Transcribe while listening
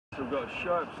we've got a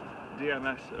Sharps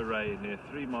DMS array in here,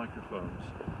 3 microphones,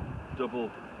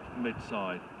 double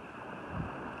mid-side,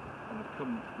 and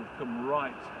we've come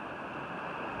right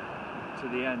to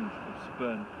the end of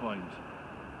Spurn Point.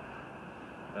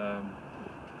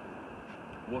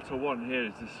 What I want here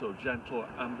is this sort of gentle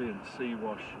ambient sea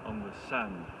wash on the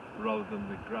sand rather than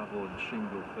the gravel and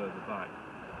shingle further back,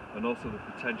 and also the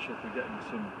potential for getting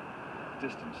some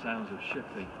distant sounds of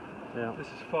shipping. Yeah. This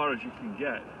is as far as you can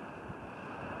get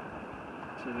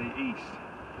to the east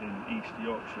in East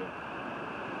Yorkshire,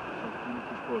 so I'm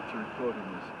looking forward to recording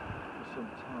this for some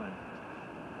time.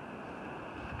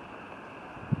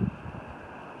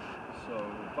 So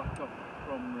we'll back up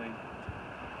from the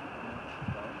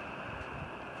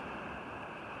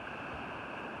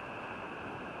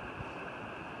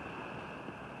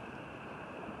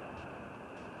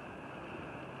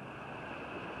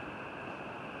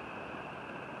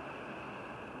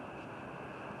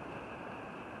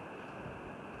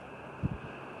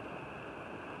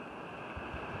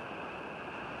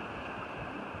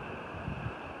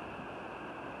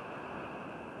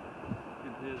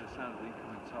hear the sound of the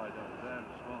incoming tide over there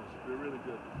as well. It's be really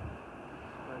good.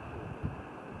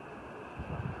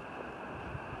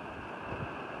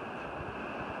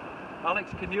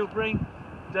 Alex, can you bring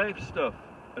Dave's stuff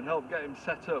and help get him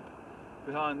set up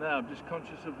behind there? I'm just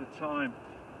conscious of the time.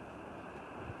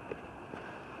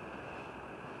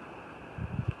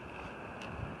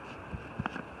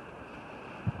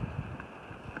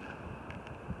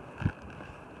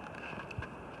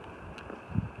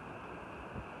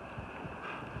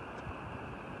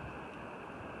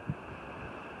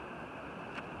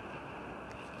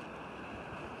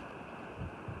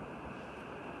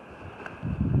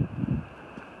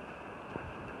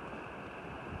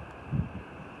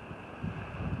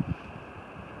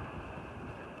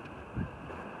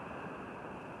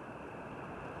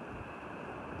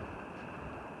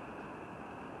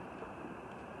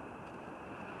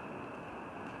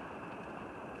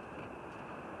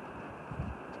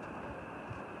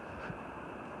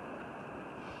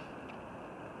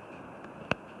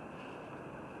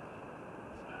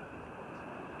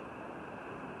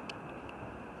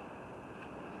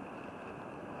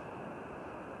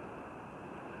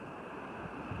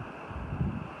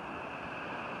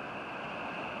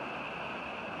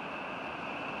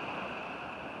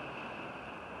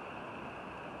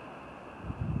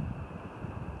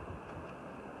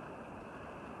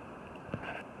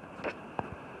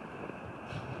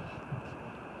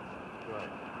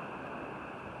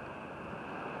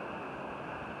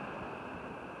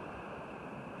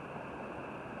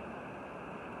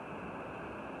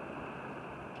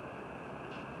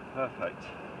 Perfect.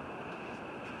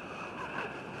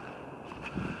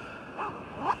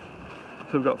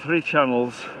 So we've got 3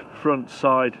 channels, front,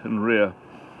 side and rear,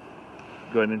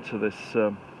 going into this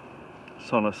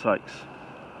Sonos 6.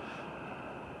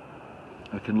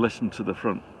 I can listen to the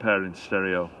front pair in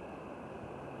stereo.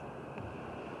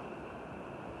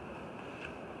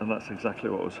 And that's exactly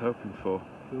what I was hoping for.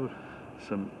 Good.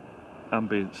 Some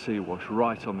ambient sea wash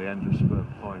right on the end of Spurn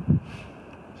Point. Some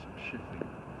shipping.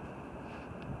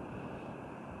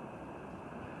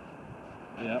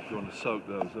 Yeah, if you want to soak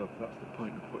those up, that's the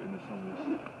point of putting this on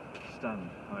this stand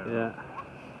higher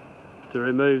up. To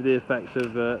remove the effect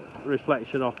of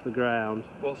reflection off the ground.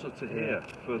 Also to hear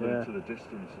further into the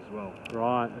distance as well.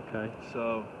 Right, okay.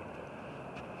 So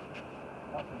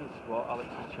that's a good spot Alex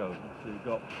has chosen. So you've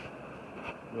got,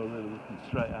 you're really looking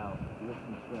straight out. You're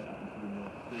looking straight out into the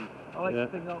North Sea. Alex, I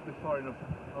think that'll be far enough.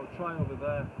 I'll try over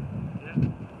there. Yeah.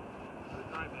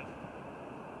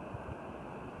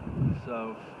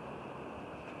 So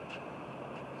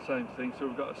same thing. So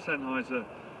we've got a Sennheiser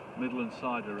middle and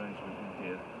side arrangement in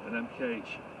here, an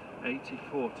MKH 80,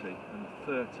 40 and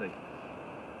 30,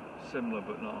 similar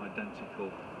but not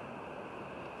identical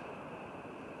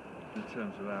in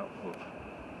terms of output.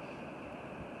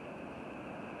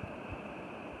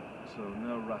 So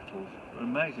no rattles. An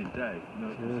amazing day. No,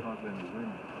 there's hardly any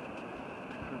wind.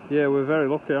 Incredible. Yeah, we're very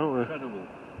lucky, aren't we? Incredible.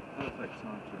 Perfect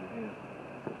time to be here.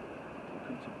 We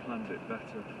couldn't have planned it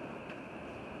better.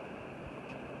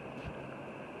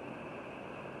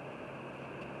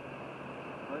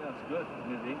 I think that's good.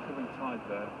 Near the incoming tide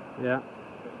there. Yeah.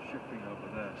 Got shipping over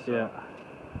there. So. Yeah.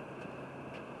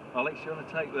 Alex, you want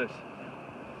to take this?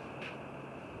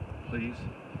 Please.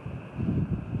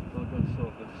 I'll go and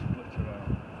sort the splitter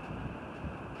out.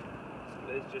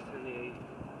 It's just in the...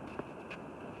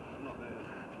 Not there.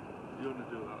 You want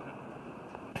to do that then?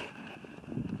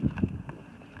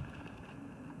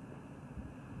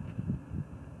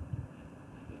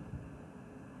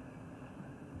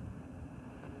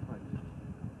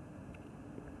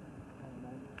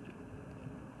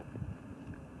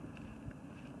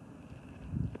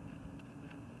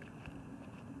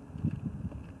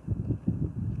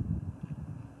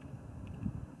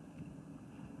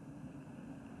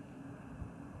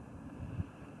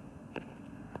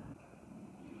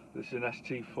 This is an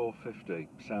ST450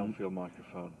 sound field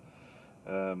microphone.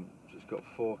 So it's got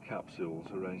 4 capsules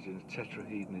arranged in a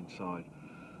tetrahedron inside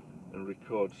and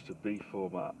records to B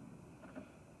format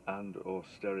and or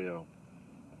stereo.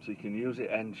 So you can use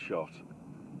it end shot,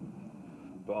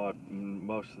 but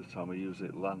most of the time I use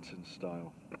it lantern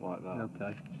style, like that.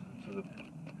 Okay. So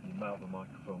you mount the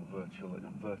microphone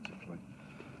vertically.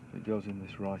 It goes in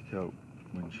this Rycote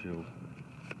windshield.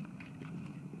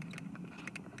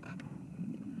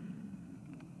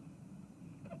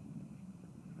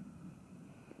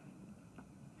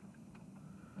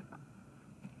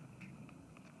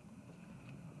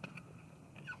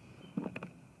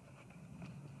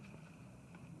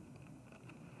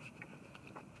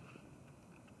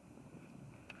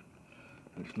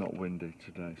 It's not windy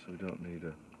today, so we don't need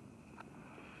a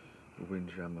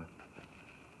windjammer.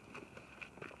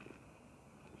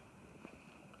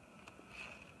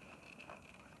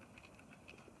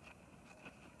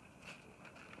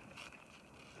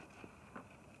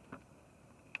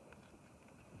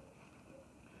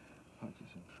 In fact,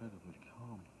 it's incredibly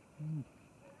calm.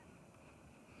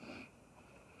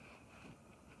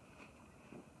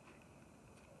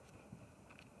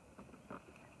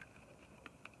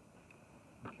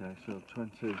 Okay, so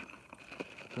 20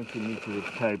 metres of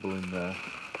cable in there.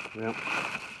 Yep.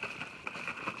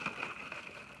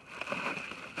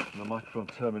 And the microphone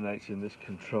terminates in this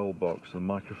control box, the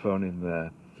microphone in there.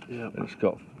 Yep. And it's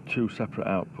got 2 separate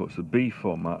outputs, a B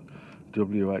format,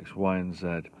 W, X, Y and Z,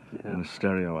 and a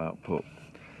stereo output.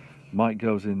 Mic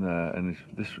goes in there, and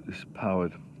this is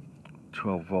powered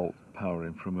 12 volt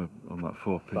powering from on that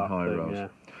 4-pin high rose. Yeah.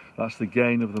 That's the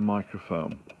gain of the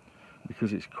microphone.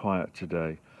 Because it's quiet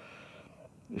today,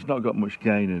 it's not got much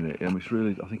gain in it, and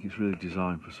I think it's really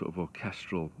designed for sort of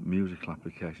orchestral musical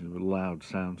applications with loud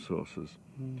sound sources.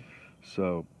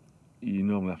 So you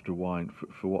normally have to wind,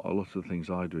 for what a lot of the things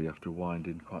I do, you have to wind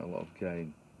in quite a lot of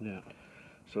gain. Yeah.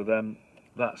 So then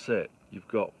that's it. You've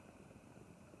got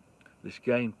this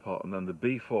gain pot, and then the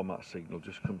B format signal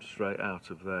just comes straight out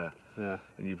of there. Yeah.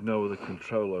 And you've no other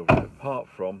control over it apart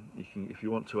from, if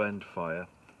you want to end fire,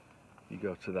 you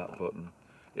go to that button.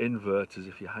 Invert as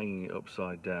if you're hanging it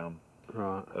upside down.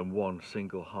 Right. And 1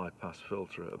 single high pass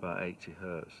filter at about 80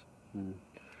 Hertz. And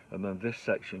then this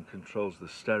section controls the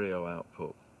stereo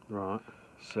output. Right.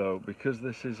 So because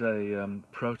this is a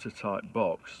prototype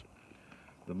box,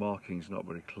 the marking's not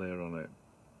very clear on it.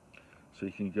 So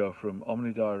you can go from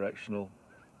omnidirectional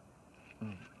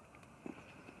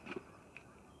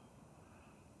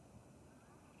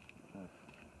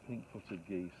pink-footed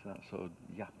geese, that sort of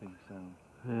yapping sound.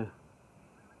 Yeah.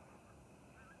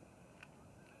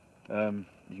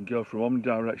 You can go from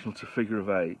omnidirectional to figure of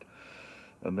 8,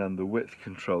 and then the width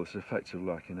control is effectively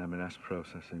like in M&S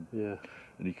processing. Yeah.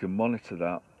 And you can monitor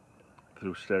that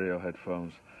through stereo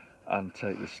headphones and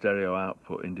take the stereo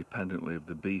output independently of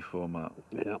the B format.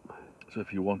 Yep. So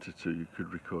if you wanted to, you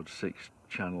could record 6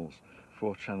 channels,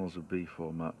 4 channels of B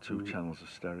format, 2 channels of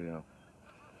stereo.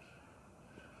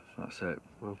 That's it.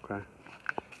 Okay.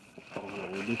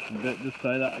 Just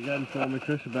say that again for me,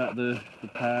 Chris, about the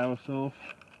power source.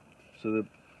 So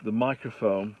the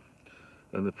microphone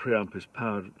and the preamp is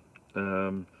powered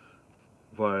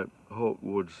via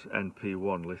Hawkwood's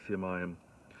NP1 lithium ion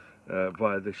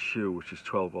via this shoe, which is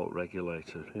 12 volt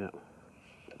regulated. Yeah.